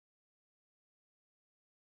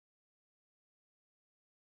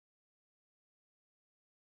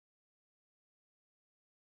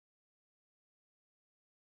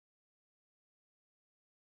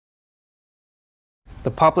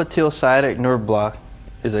The popliteal sciatic nerve block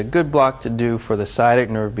is a good block to do for the sciatic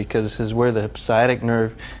nerve because this is where the sciatic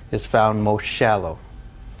nerve is found most shallow.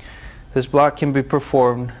 This block can be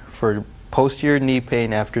performed for posterior knee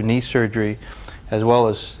pain after knee surgery, as well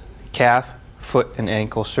as calf, foot, and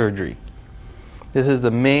ankle surgery. This is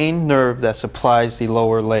the main nerve that supplies the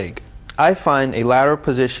lower leg. I find a lateral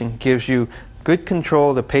position gives you good control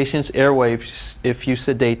of the patient's airways if you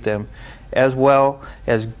sedate them, as well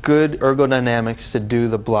as good ergodynamics to do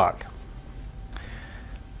the block.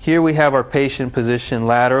 Here we have our patient positioned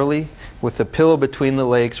laterally with the pillow between the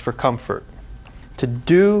legs for comfort. To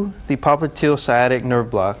do the popliteal sciatic nerve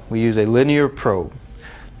block, we use a linear probe.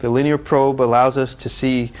 The linear probe allows us to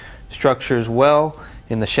see structures well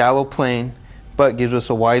in the shallow plane, but gives us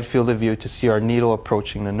a wide field of view to see our needle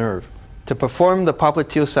approaching the nerve. To perform the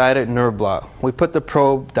popliteal sciatic nerve block, we put the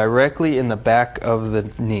probe directly in the back of the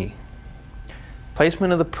knee.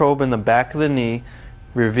 Placement of the probe in the back of the knee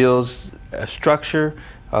reveals a structure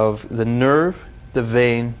of the nerve, the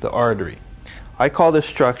vein, the artery. I call this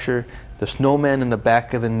structure the snowman in the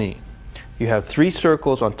back of the knee. You have three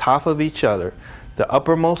circles on top of each other. The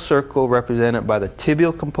uppermost circle represented by the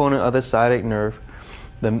tibial component of the sciatic nerve,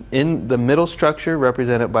 in the middle structure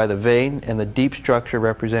represented by the vein, and the deep structure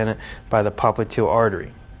represented by the popliteal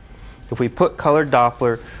artery. If we put color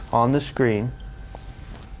Doppler on the screen,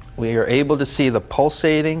 we are able to see the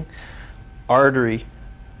pulsating artery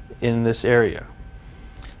in this area.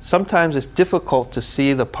 Sometimes it's difficult to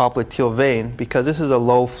see the popliteal vein because this is a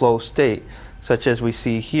low flow state, such as we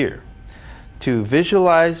see here. To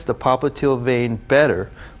visualize the popliteal vein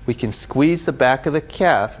better, we can squeeze the back of the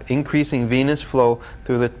calf, increasing venous flow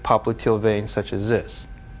through the popliteal vein, such as this.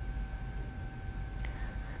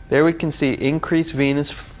 There we can see increased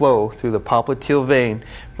venous flow through the popliteal vein,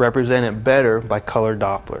 represented better by color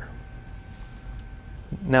Doppler.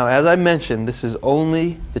 Now, as I mentioned, this is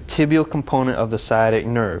only the tibial component of the sciatic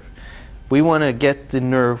nerve. We want to get the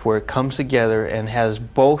nerve where it comes together and has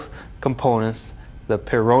both components, the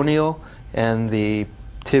peroneal and the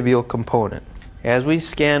tibial component. As we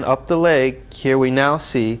scan up the leg, here we now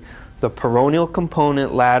see the peroneal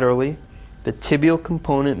component laterally, the tibial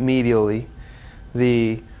component medially,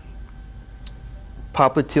 the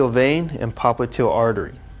popliteal vein and popliteal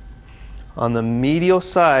artery. On the medial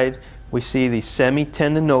side, we see the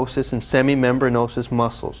semitendinosus and semimembranosus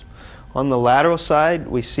muscles. On the lateral side,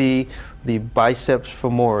 we see the biceps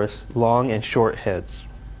femoris, long and short heads.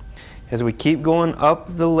 As we keep going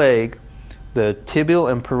up the leg, the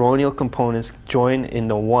tibial and peroneal components join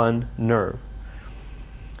into one nerve.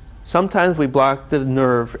 Sometimes we block the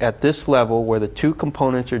nerve at this level where the two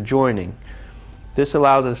components are joining. This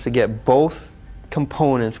allows us to get both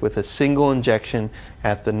components with a single injection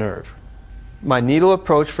at the nerve. My needle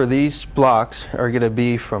approach for these blocks are going to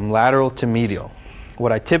be from lateral to medial.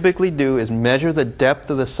 What I typically do is measure the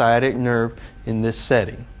depth of the sciatic nerve in this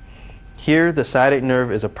setting. Here the sciatic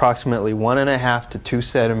nerve is approximately 1.5 to 2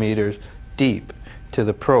 centimeters deep to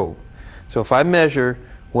the probe. So if I measure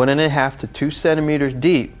 1.5 to 2 centimeters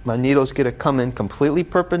deep, my needle is going to come in completely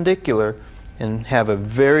perpendicular and have a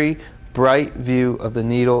very bright view of the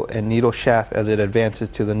needle and needle shaft as it advances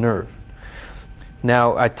to the nerve.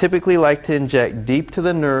 Now, I typically like to inject deep to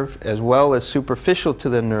the nerve as well as superficial to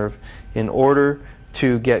the nerve in order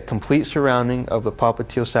to get complete surrounding of the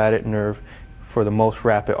popliteal sciatic nerve for the most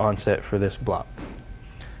rapid onset for this block.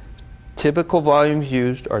 Typical volumes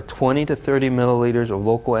used are 20 to 30 milliliters of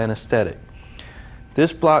local anesthetic.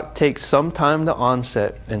 This block takes some time to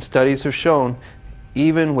onset, and studies have shown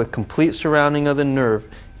even with complete surrounding of the nerve,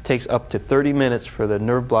 it takes up to 30 minutes for the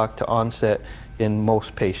nerve block to onset in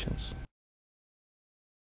most patients.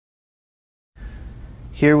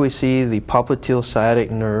 Here we see the popliteal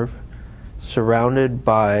sciatic nerve surrounded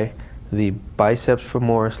by the biceps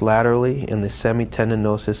femoris laterally and the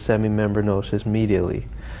semitendinosus, semimembranosus medially.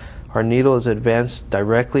 Our needle is advanced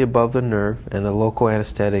directly above the nerve and the local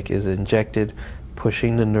anesthetic is injected,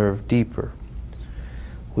 pushing the nerve deeper.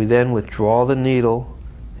 We then withdraw the needle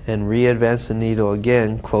and re-advance the needle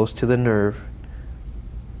again close to the nerve.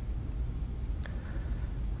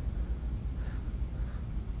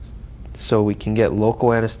 So we can get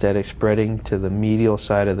local anesthetic spreading to the medial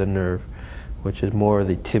side of the nerve, which is more of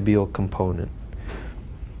the tibial component.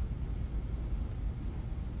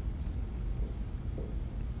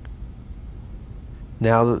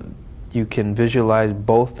 Now you can visualize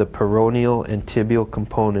both the peroneal and tibial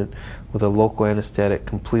component with a local anesthetic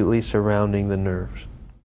completely surrounding the nerves.